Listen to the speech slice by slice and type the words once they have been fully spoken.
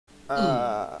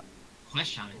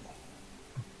Quest Shaman.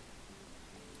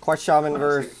 Quest Shaman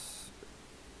versus...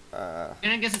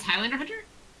 And I guess it's Highlander Hunter?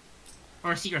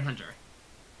 Or Secret Hunter?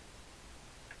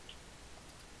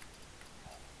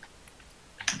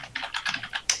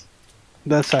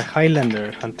 That's a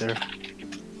Highlander Hunter.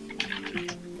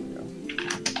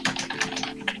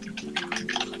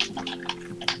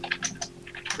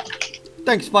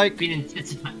 Thanks, Spike.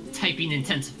 Typing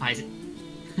intensifies it.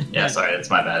 Yeah, sorry, that's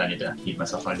my bad. I need to mute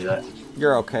myself when I do that.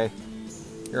 You're okay.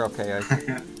 You're okay, Ice.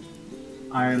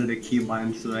 I added a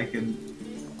keybind so that I can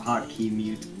hotkey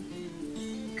mute.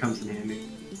 Comes in handy.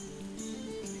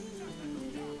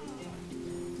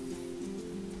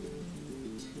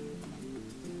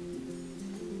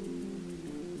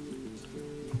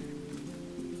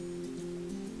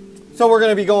 So we're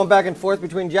going to be going back and forth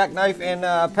between Jackknife and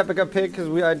Pepika Pig, because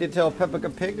I did tell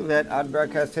Pepika Pig that I'd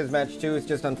broadcast his match too. It's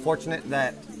just unfortunate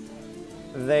that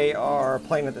they are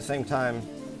playing at the same time.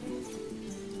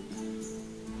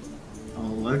 Oh,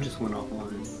 load just went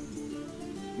offline.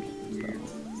 Weird.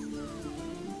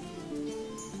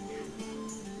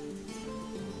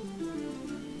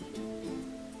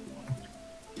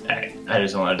 Alright, I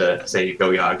just wanted to say go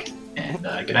Yog, and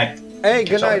good night. Hey,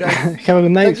 good night, Ice. Have a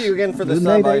good night. Thank you again for the Good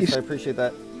sub, night, Ice. Ice. I appreciate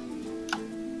that.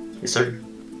 Yes, sir.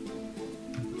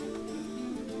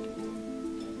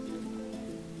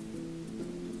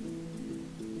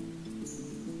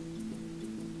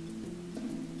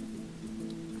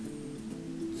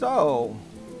 So,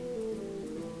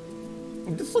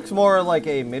 this looks more like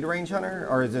a mid-range hunter,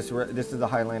 or is this is the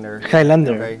Highlander?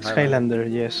 Highlander. Okay, It's Highlander,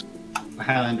 yes. The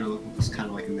Highlander looks kind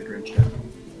of like a mid-range deck.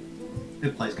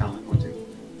 It plays kind of like one too.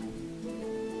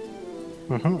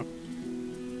 Mm-hmm.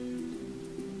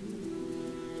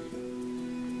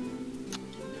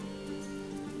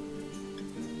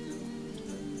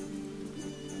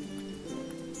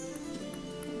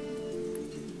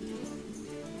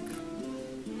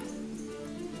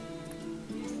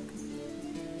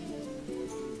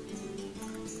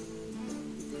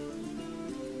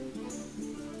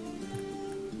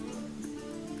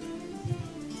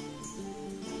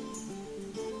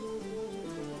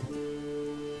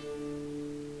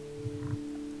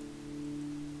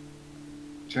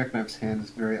 Jackknife's hand is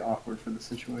very awkward for the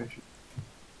situation.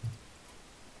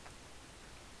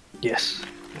 Yes.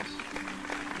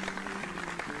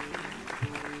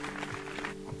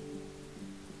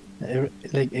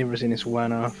 Like everything is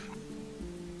one off.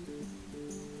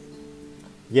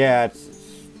 Yeah, it's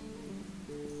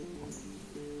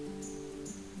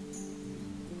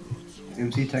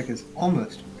MC Tech is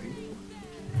almost free.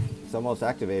 it's almost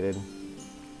activated.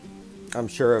 I'm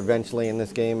sure eventually in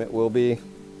this game it will be.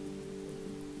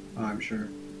 Oh, I'm sure.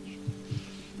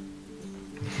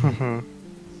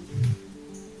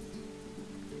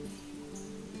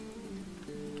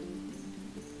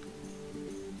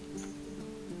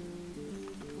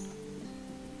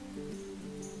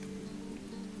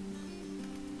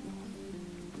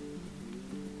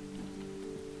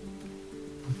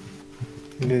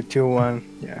 The 2-1,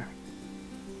 yeah.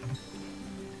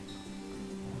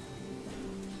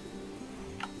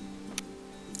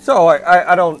 So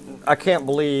I can't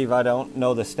believe I don't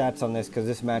know the stats on this, because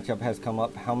this matchup has come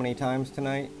up how many times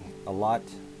tonight? A lot.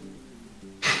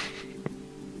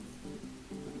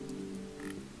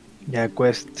 Yeah,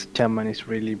 Quest Shaman is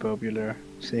really popular.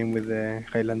 Same with the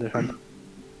Highlander Hunter.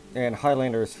 And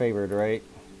Highlander is favored, right?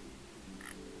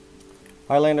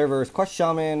 Highlander versus Quest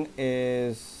Shaman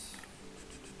is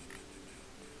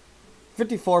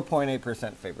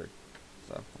 54.8% favored.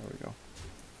 So there we go.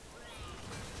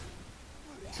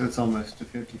 So it's almost a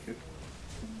 50-50.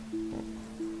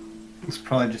 It's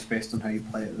probably just based on how you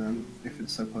play it then, if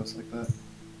it's so close like that.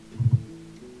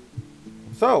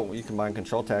 So you combine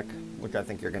control tech, which I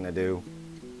think you're gonna do.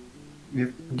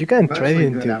 You've You can mostly trade good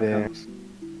into the outcomes.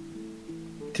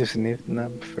 to sniff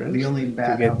nap first. The only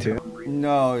bad to get to. outcome.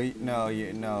 No,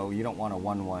 you don't want a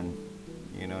 1/1.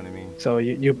 You know what I mean? So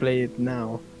you play it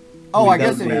now. Oh, I Without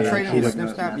guess if the you're trading hero. with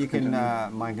Snip Snap, you can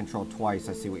mind control twice.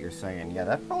 I see what you're saying. Yeah,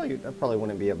 that probably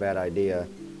wouldn't be a bad idea.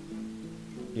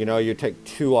 You know, you take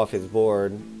 2 off his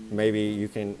board. Maybe you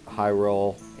can high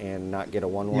roll and not get a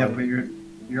 1/1. Yeah, but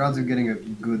your odds of getting a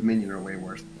good minion are way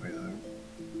worse that way, though.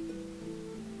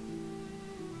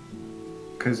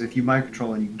 Because if you mind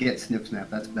control and you get Snip Snap,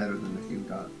 that's better than if you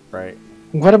got. Right.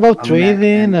 What about A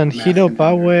trading and mass hero contender.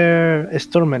 power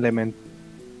storm element?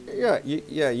 Yeah,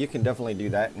 you can definitely do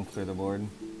that and clear the board.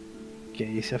 Okay,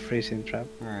 it's a freezing trap.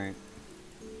 All right.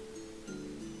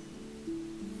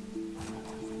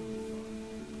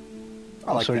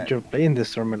 I like so that. you're playing the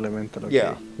storm elemental.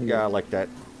 Okay. Yeah, I like that.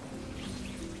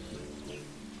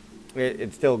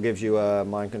 It still gives you a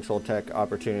mind control tech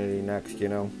opportunity next, you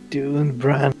know? Dude,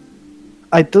 Bran.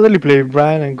 I totally play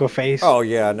Bran and go face. Oh,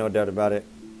 yeah, no doubt about it.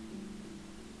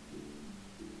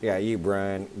 Yeah, you,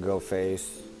 Brian, go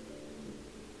face.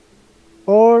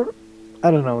 Or,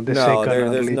 I don't know, the No, second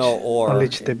there's Unleash. no or.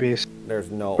 Unleash the Beast.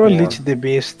 There's no Or or. Leech the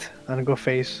Beast and go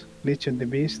face. Leech and the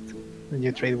Beast. And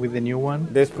you trade with the new one.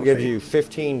 This go gives face. you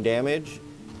 15 damage,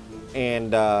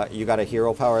 and you got a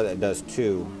hero power that does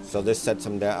 2. So this sets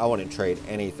him down. I wouldn't trade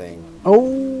anything.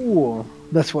 Oh,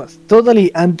 that's what.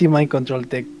 Totally anti-mind control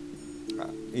tech.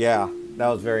 Yeah, that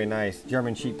was very nice.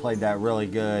 German Sheep played that really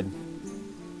good.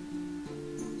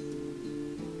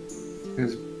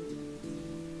 Because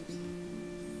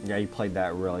Yeah, he played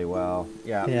that really well.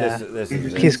 Yeah, Yeah. this he is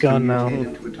just it. He's gone mutate now.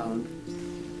 into a taunt.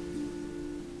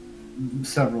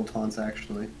 Several taunts,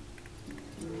 actually.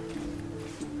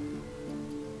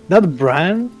 That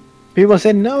Bran, people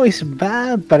say no, it's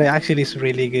bad, but actually it's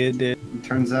really good. Dude. It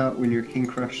turns out when your King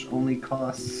Crush only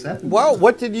costs 7. Well,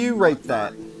 what did you rate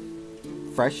that?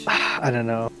 Fresh? I don't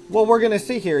know. Well, we're gonna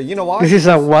see here. You know what? This is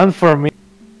a 1 for me.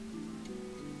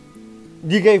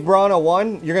 You gave Braun a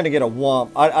 1. You're gonna get a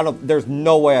womp. I don't. There's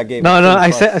no way I gave. No, King no,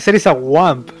 I Crush. said it's a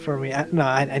wump for me.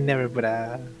 I never put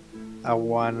a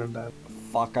 1 on that.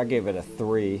 Fuck, I gave it a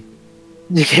 3.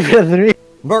 You gave it a 3.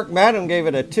 Merc Madam gave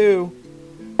it a 2.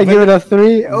 I give it a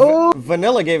 3. Oh,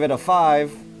 Vanilla gave it a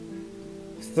 5.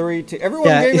 3, 2. Everyone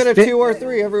Yeah, gave it a it's 2 or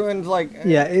 3. Everyone's like, eh.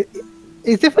 yeah,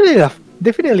 it's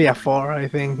definitely a 4. I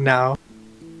think now.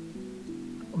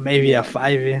 Maybe a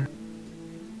 5. Yeah.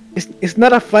 It's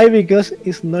not a 5 because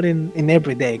it's not in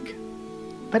every deck,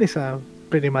 but it's a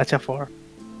pretty much a 4.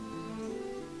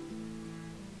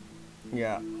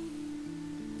 Yeah.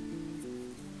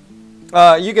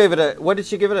 You gave it a. What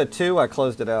did you give it a 2? I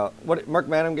closed it out. What? Merc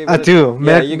Madam gave it A 2.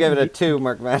 Yeah, you gave it a 2,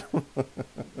 Merc Madam.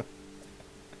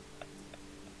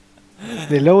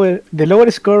 The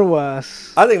lower score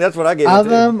was I think that's what I gave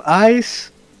Adam,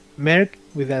 Ice, Merc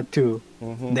with a 2.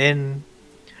 Mhm. Then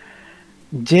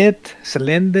Jet,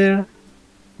 Slender,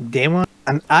 Demon,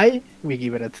 and we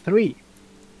give it a 3. it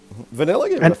to. Vanilla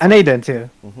gave it And, a 5. and Aiden too,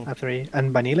 Mhm. a 3.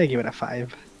 And Vanilla give it a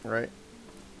 5. Right.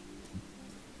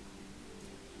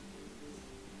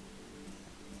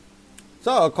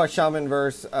 So, Quest Shaman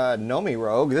versus Nomi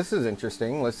Rogue. This is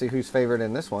interesting. Let's see who's favored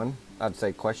in this one. I'd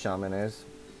say Quest Shaman is.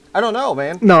 I don't know,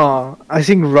 man. No, I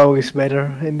think Rogue is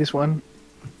better in this one.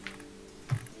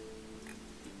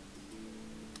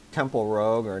 Temple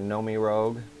Rogue or Nomi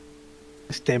Rogue.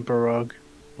 It's Temper Rogue.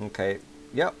 Okay.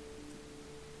 Yep.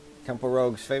 Temple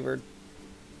Rogue's favored.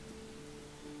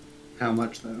 How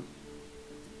much, though?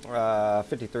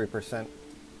 53%.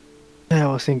 I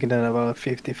was thinking that about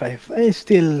 55. It's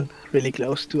still really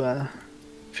close to a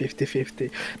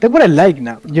 50-50. That's what I like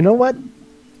now. You know what?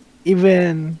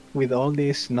 Even with all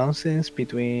this nonsense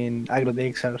between aggro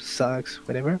decks or sucks,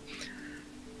 whatever,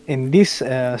 in this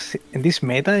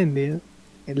meta, in the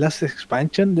last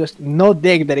expansion, there's no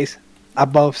deck that is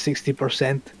above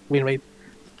 60% win rate,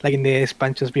 like in the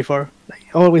expansions before. Like,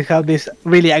 always have this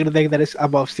really aggro deck that is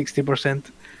above 60%,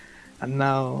 and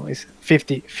now it's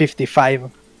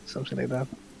 55, something like that.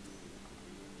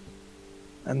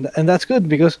 And that's good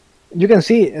because you can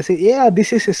see, yeah,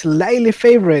 this is a slightly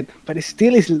favorite, but it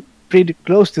still is pretty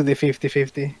close to the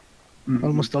 50-50. Mhm.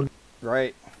 Almost all.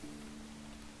 Right.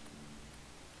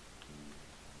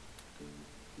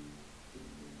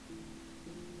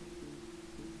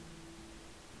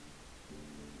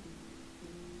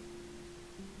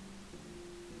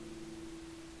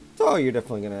 So you're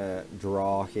definitely gonna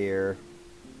draw here.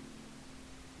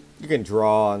 You can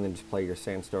draw and then just play your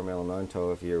Sandstorm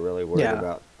Elemental if you're really worried Yeah.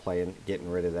 about getting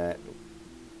rid of that.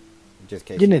 Just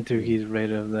in case You need to get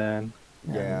rid of that.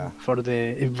 Yeah. For the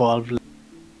evolved.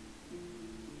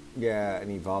 Yeah, an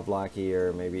Evolve Locky,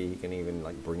 or maybe he can even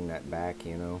like bring that back,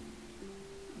 you know.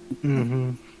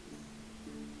 Mm-hmm.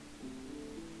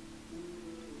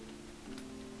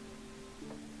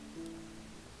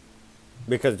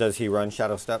 Because does he run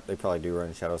Shadow Step? They probably do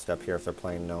run Shadow Step here if they're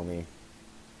playing Nomi.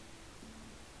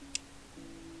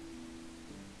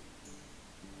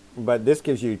 But this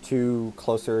gives you 2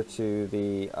 closer to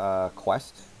the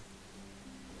quest.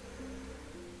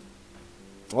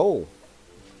 Oh,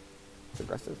 it's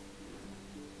aggressive.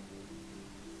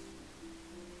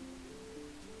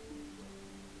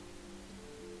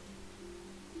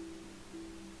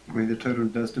 I mean, the totem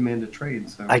does demand a trade,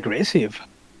 so Aggressive.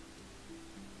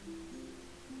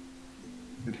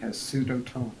 it has pseudo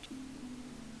taunt.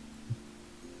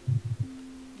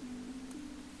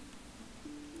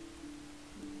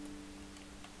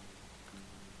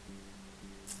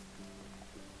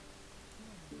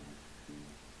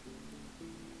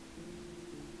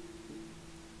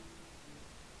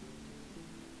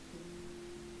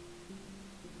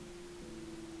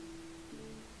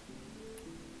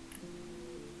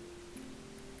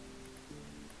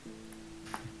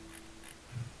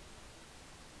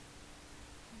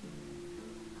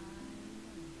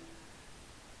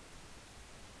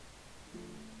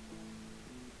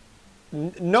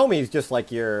 Nomi's just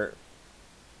like your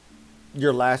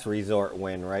last resort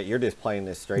win, right? You're just playing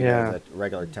this straight as a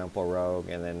regular temple rogue,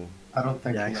 and then I don't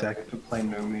think Yeah, you'll exactly. have to play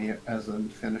Nomi as a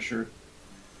finisher.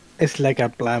 It's like a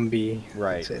plan B.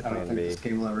 right. That's it. I don't Plan think B. this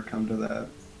game will ever come to that. No,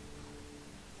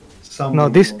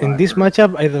 Someone this will in die this first.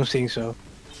 matchup, I don't think so.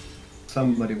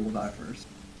 Somebody will die first.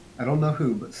 I don't know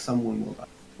who, but someone will die.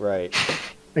 Right.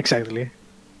 Exactly.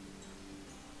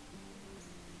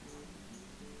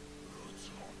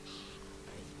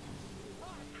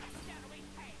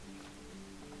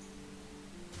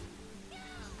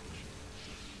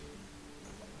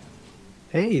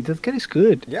 Hey, that guy is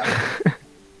good. Yeah.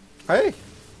 Hey.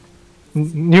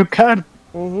 New card.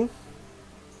 Mm-hmm.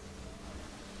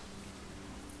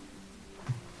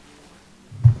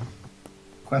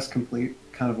 Quest complete.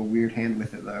 Kind of a weird hand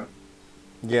with it though.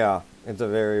 Yeah, it's a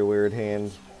very weird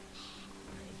hand.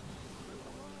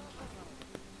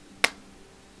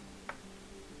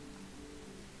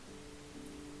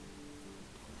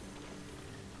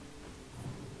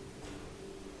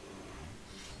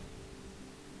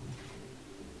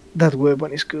 That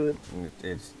weapon is good.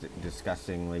 It's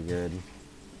disgustingly good.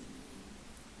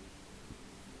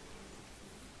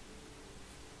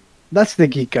 That's the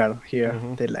key card here,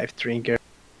 Mhm. the Life Drinker.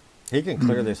 He can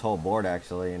clear this whole board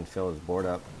actually and fill his board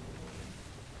up.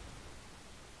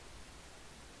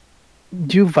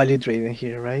 You value trading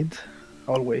here, right?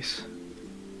 Always.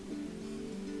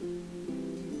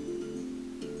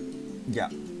 Yeah.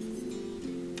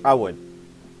 I would.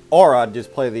 Or I'd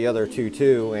just play the other two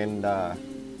too and YOLO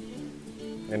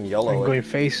And it. going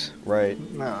face. Right.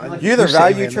 No, You either you're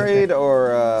value saving it, trade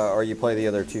or you play the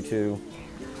other two too.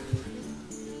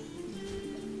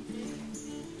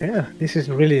 Yeah, this is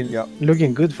really Yep.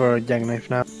 looking good for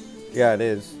Jackknife now. Yeah, it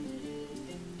is.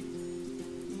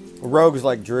 Rogues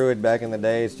like Druid back in the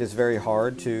day, it's just very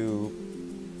hard to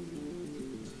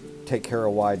take care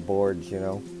of wide boards, you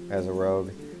know, as a rogue.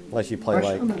 Unless you play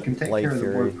Marshmallow like can take Blade care of the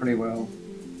Fury. board pretty well.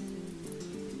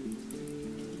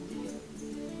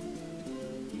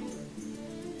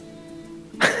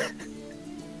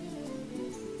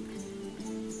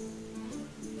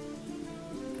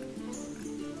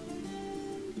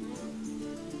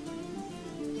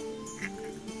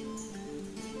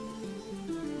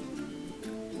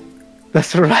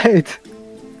 That's right.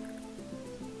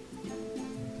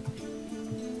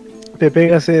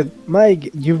 Pepega said, Mike,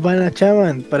 you ban a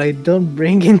shaman, but I don't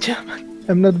bring in shaman.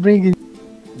 I'm not bringing.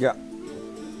 Yeah.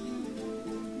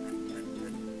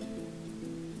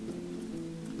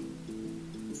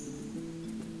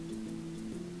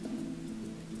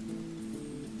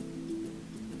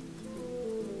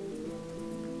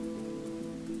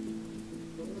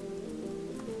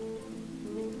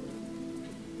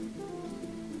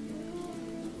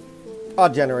 I'll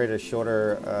generate a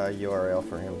shorter URL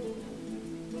for him.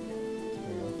 There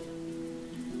you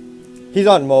go. He's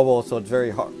on mobile, so it's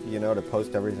very hard, you know, to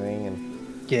post everything,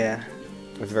 and Yeah,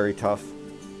 it's very tough.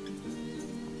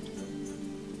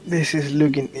 this is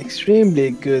looking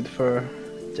extremely good for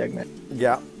Jackknife.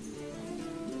 Yeah.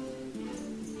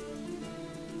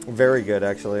 Very good,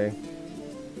 actually.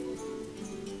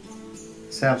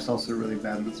 Sap's also really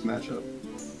bad in this matchup,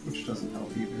 which doesn't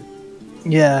help either.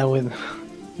 Yeah, with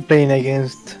playing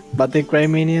against Battle Cry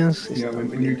minions. It's Yeah, not when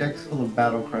your really- deck's full of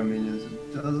battle cry minions,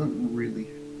 it doesn't really.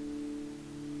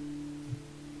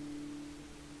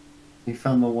 He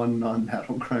found the one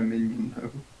non-battle cry minion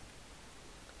though.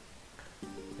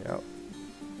 Yeah.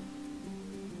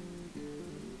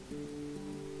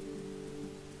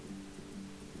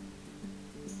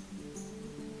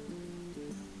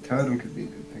 Totem could be a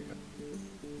good pickup.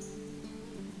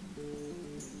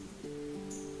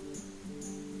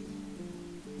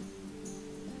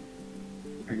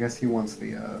 I guess he wants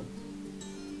the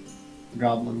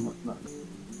goblin whatnot.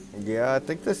 Yeah, I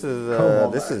think this is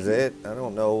Cobalt this is action. it. I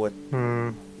don't know what.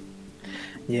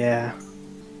 Yeah.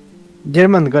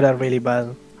 German got a really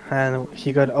bad hand.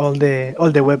 He got all the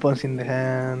weapons in the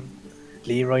hand.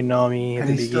 Leroy Nomi at And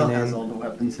the he still beginning. has all the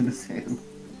weapons in his hand.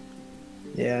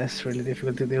 Yeah, it's really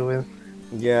difficult to deal with.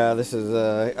 Yeah, this is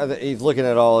he's looking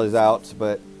at all his outs,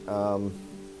 but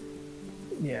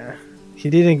Yeah. He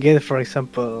didn't get, for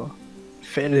example,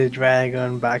 Fairy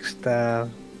Dragon, Backstab,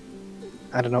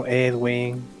 I don't know, 8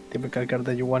 Wing, typical card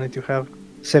that you wanted to have.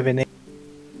 7-8.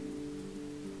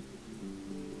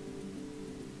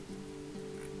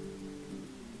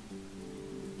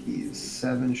 He's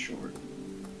 7 short.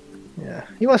 Yeah,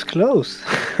 he was close.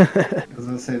 I was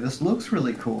gonna say, this looks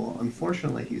really cool.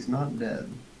 Unfortunately, he's not dead.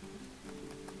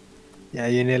 Yeah,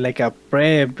 you need like a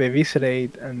prep,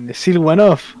 eviscerate, and seal one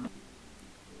off.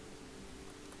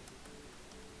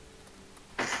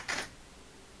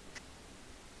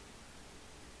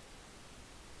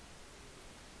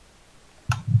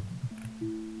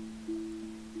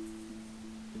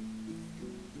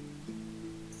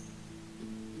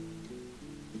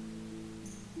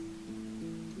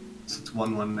 it's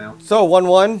 1-1 now. So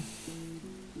 1-1.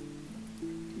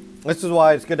 This is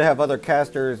why it's good to have other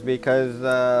casters because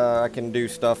I can do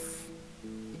stuff,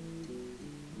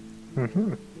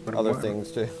 other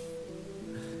things too.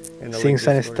 In the Seeing league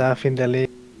some Discord. stuff in the league.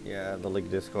 Yeah, the league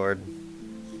Discord.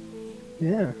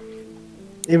 Yeah.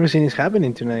 Everything is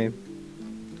happening tonight.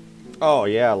 Oh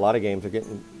yeah, a lot of games are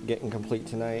getting complete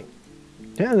tonight.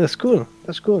 Yeah, that's cool.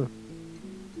 That's cool.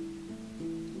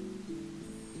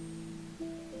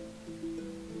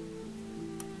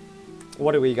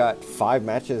 What do we got? 5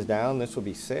 matches down. This will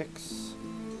be 6.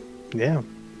 Yeah.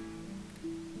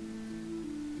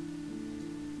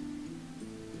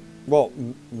 Well,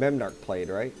 Memnarch played,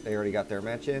 right? They already got their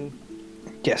match in.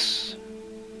 Yes.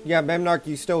 Yeah, Memnarch,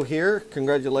 you still here?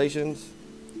 Congratulations.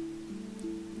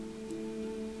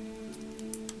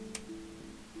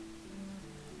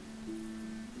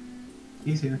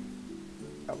 He's here.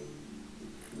 Oh.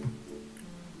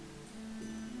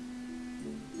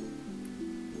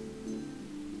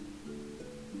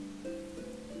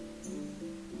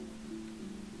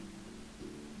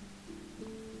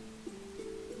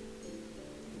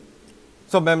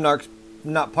 So Memnarch's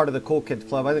not part of the Cool Kids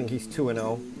Club. I think he's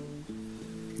 2-0.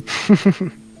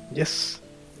 Yes.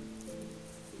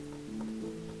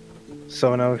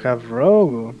 So now we have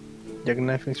Rogue.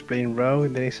 Jackknife is playing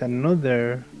Rogue. There is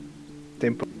another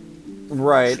tempo.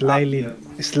 Right. Slightly, yeah.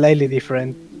 slightly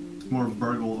different. It's more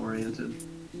Burgle oriented.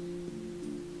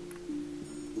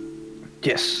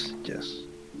 Yes, yes.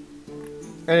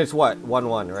 And it's what?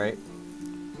 1-1, right?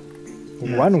 Yes.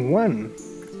 1-1.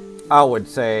 I would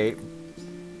say...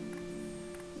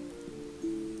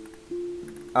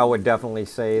 I would definitely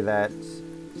say that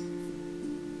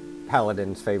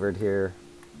Paladin's favored here.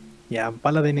 Yeah,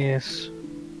 Paladin is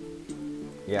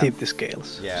Yeah. tip the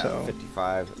scales. Yeah, So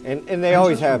 55. And they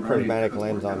always have Right, prismatic that's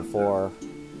lens where on it 4.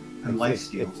 And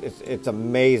lifesteal. It's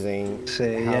amazing. so, how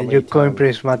yeah, many you coin times-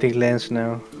 prismatic lens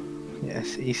now.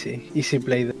 Yes, easy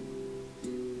play.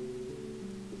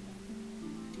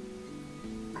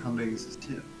 How big is his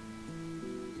tip?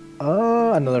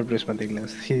 Oh, another prismatic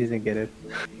lens. He didn't get it.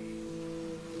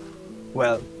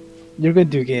 Well, you're going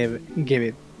to give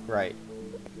it. Right.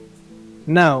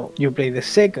 Now you play the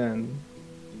second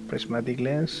prismatic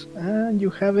lens, and you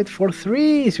have it for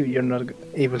 3. So you're not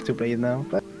able to play it now.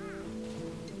 But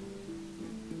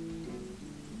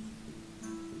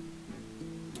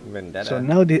Vendetta. so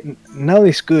now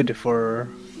it's good for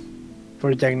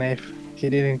Jackknife. He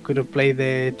couldn't play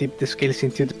the tip the scales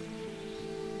into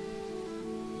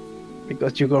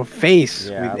because you go face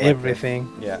Yeah, I with like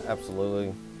everything. Yeah,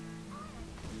 absolutely.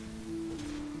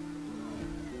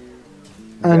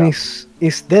 And Yeah.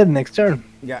 it's dead next turn.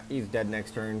 Yeah, he's dead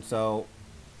next turn. So,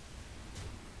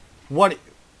 what?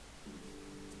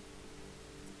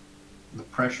 The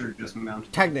pressure just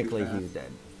mounted. Technically, too fast. he's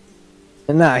dead.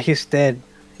 Nah, he's dead.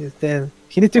 He's dead.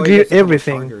 He needs to Oh, he clear gets a couple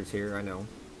everything. chargers here, I know.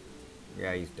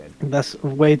 Yeah, he's dead. That's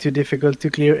way too difficult to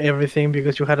clear everything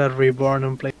because you had a reborn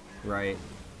on play. Right.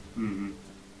 Mhm.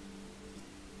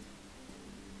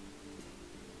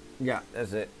 Yeah,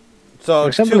 that's it. So For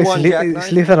example, 2-1 Jackknife.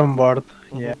 Slither on board.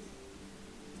 Yeah.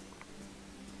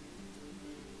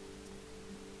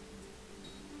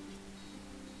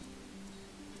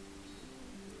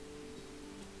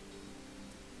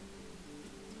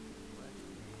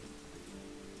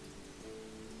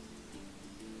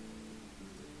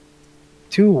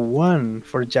 Two 2-1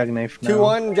 for Jackknife now.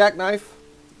 2-1 Jackknife.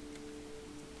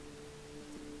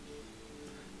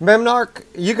 Memnarch,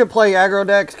 you can play aggro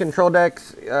decks, control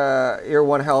decks. You're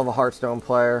one hell of a Hearthstone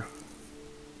player.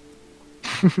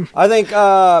 I think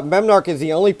Memnarch is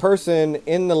the only person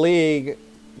in the league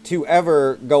to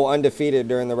ever go undefeated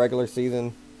during the regular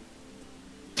season.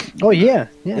 Oh yeah,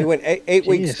 yeah. He went eight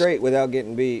weeks Jeez. straight without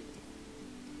getting beat.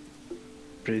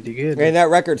 Pretty good. And that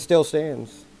record still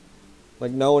stands.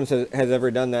 Like, no one has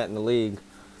ever done that in the league.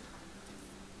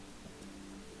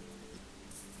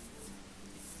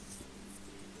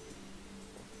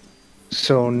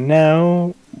 So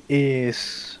now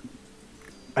is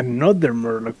another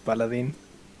Murloc Paladin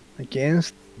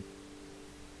against.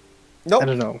 Nope. I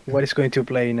don't know what is going to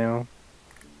play now.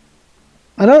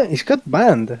 I don't. It's got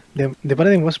banned. The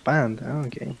Paladin was banned. Oh,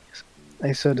 okay.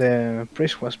 I saw the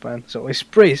priest was banned. So it's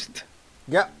priest.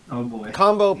 Yep. Oh boy.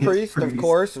 Combo It's priest, of priest.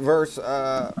 course,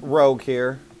 versus rogue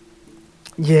here.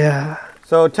 Yeah.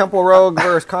 So temple rogue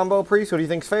versus combo priest. What do you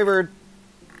think's favored?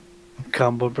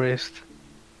 Combo priest.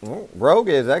 Well, rogue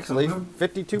is actually Uh-huh.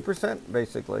 52%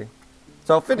 basically.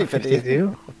 So 50-50.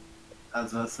 52.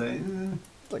 As I say,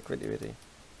 It's like 50-50.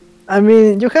 I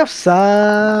mean, you have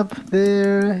Sap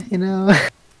there, you know.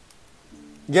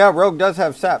 Yeah, rogue does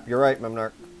have sap. You're right,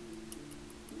 Memnarch.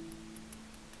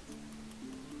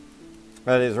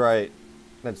 That is right.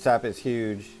 That sap is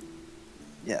huge.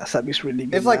 Yeah, sap is really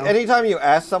good. It's like now. anytime you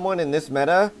ask someone in this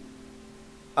meta,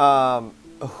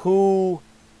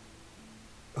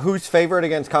 who's favorite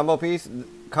against combo priest,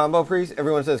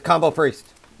 everyone says combo priest.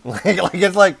 like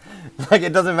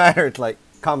it doesn't matter. It's like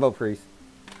combo priest.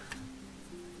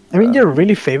 I mean, you're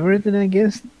really favorite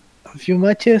against a few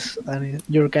matches, and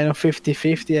you're kind of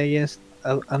 50-50 against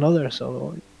another.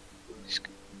 So,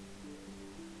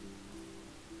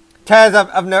 Taz,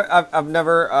 I've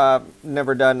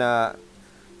never done. I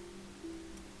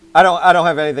don't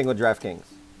have anything with DraftKings.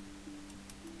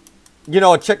 You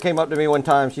know, a chick came up to me one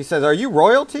time. She says, "Are you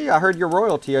royalty? I heard you're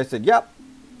royalty." I said, "Yep."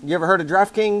 You ever heard of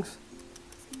DraftKings?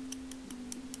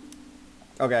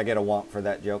 Okay, I get a womp for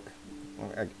that joke.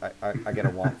 I get a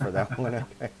womp for that one.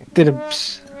 Okay.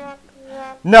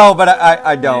 No, but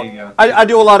I don't. I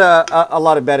do a lot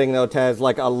of betting though, Taz.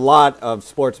 Like a lot of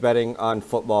sports betting on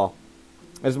football.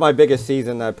 It's my biggest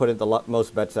season that I put the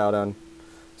most bets out on.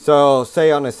 So,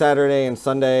 say on a Saturday and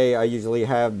Sunday, I usually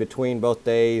have between both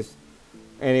days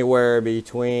anywhere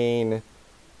between.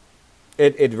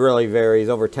 It really varies,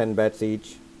 over 10 bets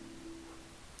each.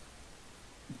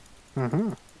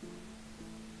 Mm-hmm.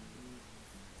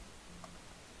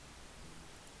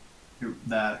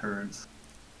 That hurts.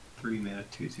 3-mana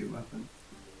 2/2 weapon.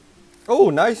 Oh,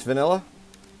 nice, Vanilla.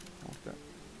 Okay.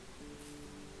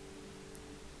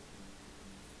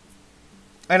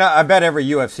 And I bet every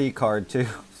UFC card, too,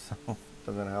 so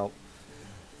doesn't help.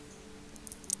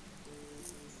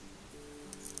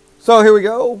 So, here we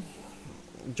go.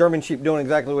 German Sheep doing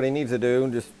exactly what he needs to do.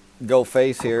 Just go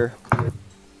face here.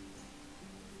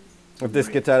 If this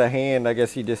gets out of hand, I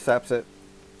guess he just saps it.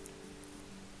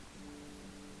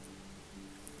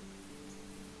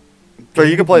 So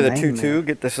you can play the 2/2,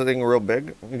 get this thing real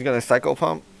big. He's got a Psycho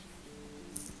Pump.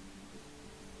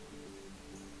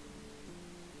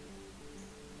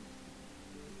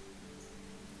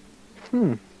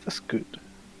 That's good.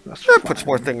 That's That puts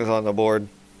more things on the board.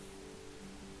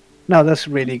 No, that's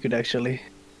really good actually.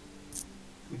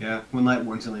 Yeah, when light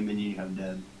works, the only minion you have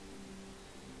dead.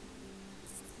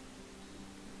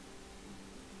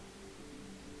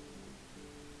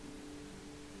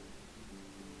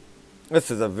 This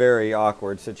is a very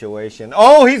awkward situation.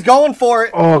 Oh, he's going for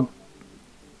it. Oh,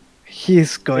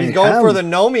 he's going. He's going ham. for the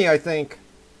Nomi, I think.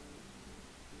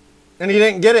 And he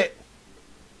didn't get it.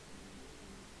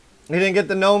 He didn't get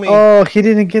the Nomi. Oh, he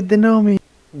didn't get the Nomi.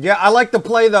 Yeah, I like the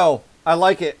play, though. I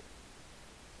like it.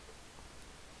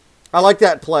 I like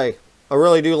that play. I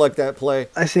really do like that play.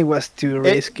 I think it was too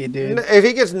risky, dude. If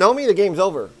he gets Nomi, the game's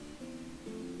over.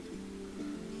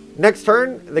 Next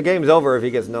turn, the game's over if he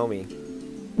gets Nomi.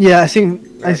 Yeah, I think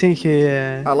he.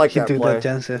 I like he that took play. that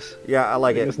chances. Yeah, I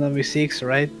like It it. was Nomi 6,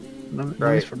 right?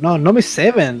 Right. Nomi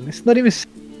 7. It's not even.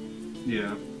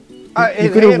 Yeah.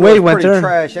 His could've hand waited was one pretty turn.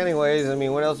 trash anyways. I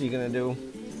mean, what else are you going to do?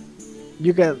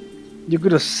 You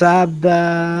could have sabbed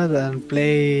that and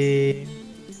play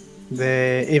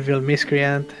the evil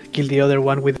miscreant, kill the other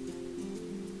one with.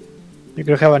 You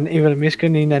could have an evil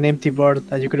miscreant in an empty board,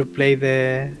 and you could have played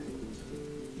the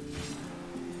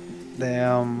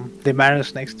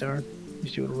Marinus next turn.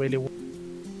 If you really want.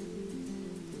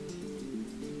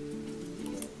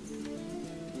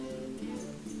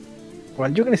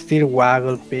 Well, you can still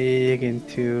waggle pig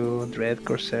into Dread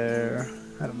Corsair.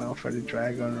 I don't know, for the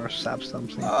dragon or sap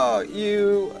something. Oh,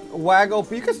 you waggle.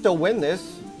 You can still win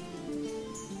this.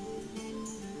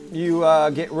 You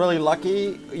get really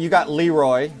lucky. You got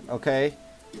Leroy, okay?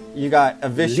 You got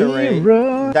Eviscerate.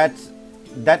 Leroy.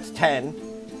 That's 10.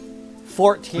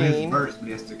 14. First, but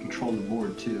he has to control the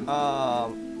board too.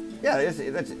 Yeah,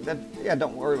 yeah.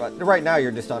 Don't worry about it. Right now,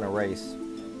 you're just on a race.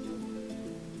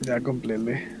 Yeah,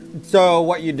 completely. So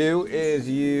what you do is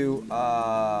you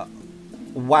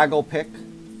waggle pick.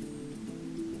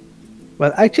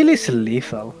 Well, actually, it's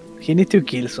lethal. He needs to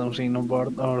kill something on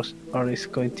board, or it's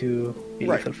going to be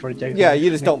Right. lethal for Jack. Yeah, you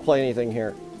just don't play anything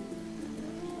here.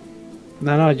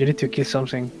 No, you need to kill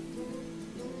something.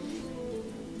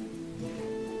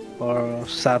 Or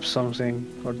sap something,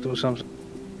 or do something.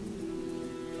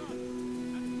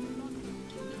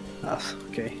 That's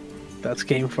okay. That's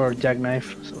game for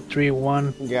Jackknife. So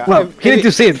 3-1. Yeah. Well, if he needs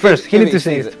to see it first. He if needs to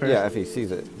see sees it first. Yeah, if he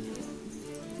sees it.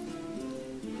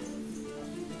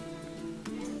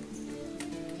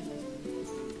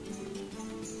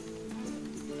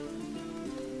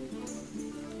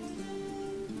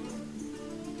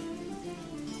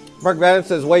 Mark Madden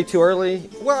says way too early.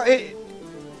 Well, it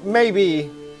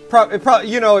maybe, it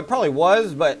probably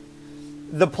was, but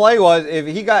the play was if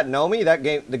he got Nomi,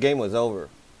 the game was over.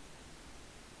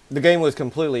 The game was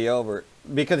completely over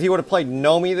because he would have played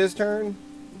Nomi this turn,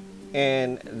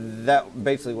 and that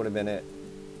basically would have been it.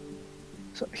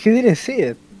 So he didn't see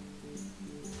it.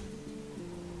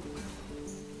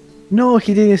 No,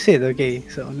 he didn't see it. Okay,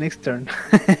 so next turn.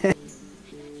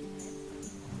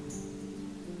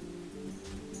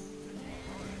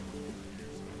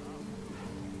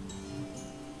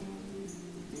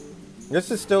 This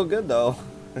is still good though.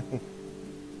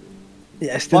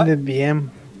 Yeah, still the BM.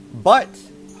 But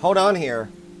hold on here.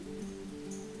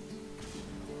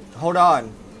 Hold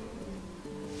on.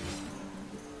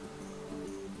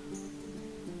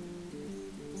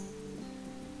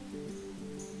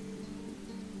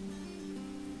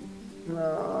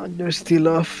 No, they're still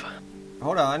off.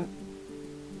 Hold on.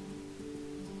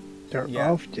 They're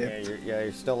Yeah, off yet.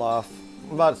 you're still off.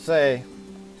 I'm about to say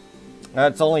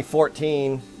that's only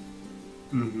 14.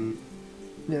 Mm-hmm.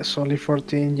 Yes, only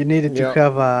 14. You needed Yeah. to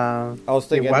have a I was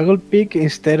the thinking waggle pick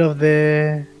instead of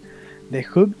the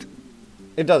hooked.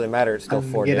 it doesn't matter. It's still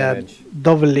And 4 get damage. a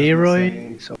double That's Leroy.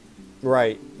 insane. So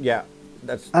Right. Yeah.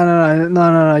 That's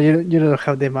no. You don't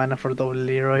have the mana for double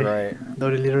Leroy. right.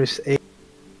 Double Leroy is 8.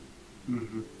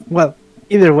 Mm-hmm. Well,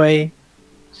 either way,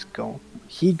 let's go.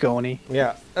 He goni.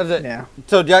 Yeah. That's it. Yeah.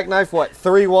 So Jackknife, what?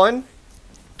 3-1.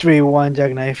 3-1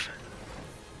 Jackknife.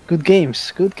 Good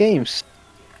games. Good games.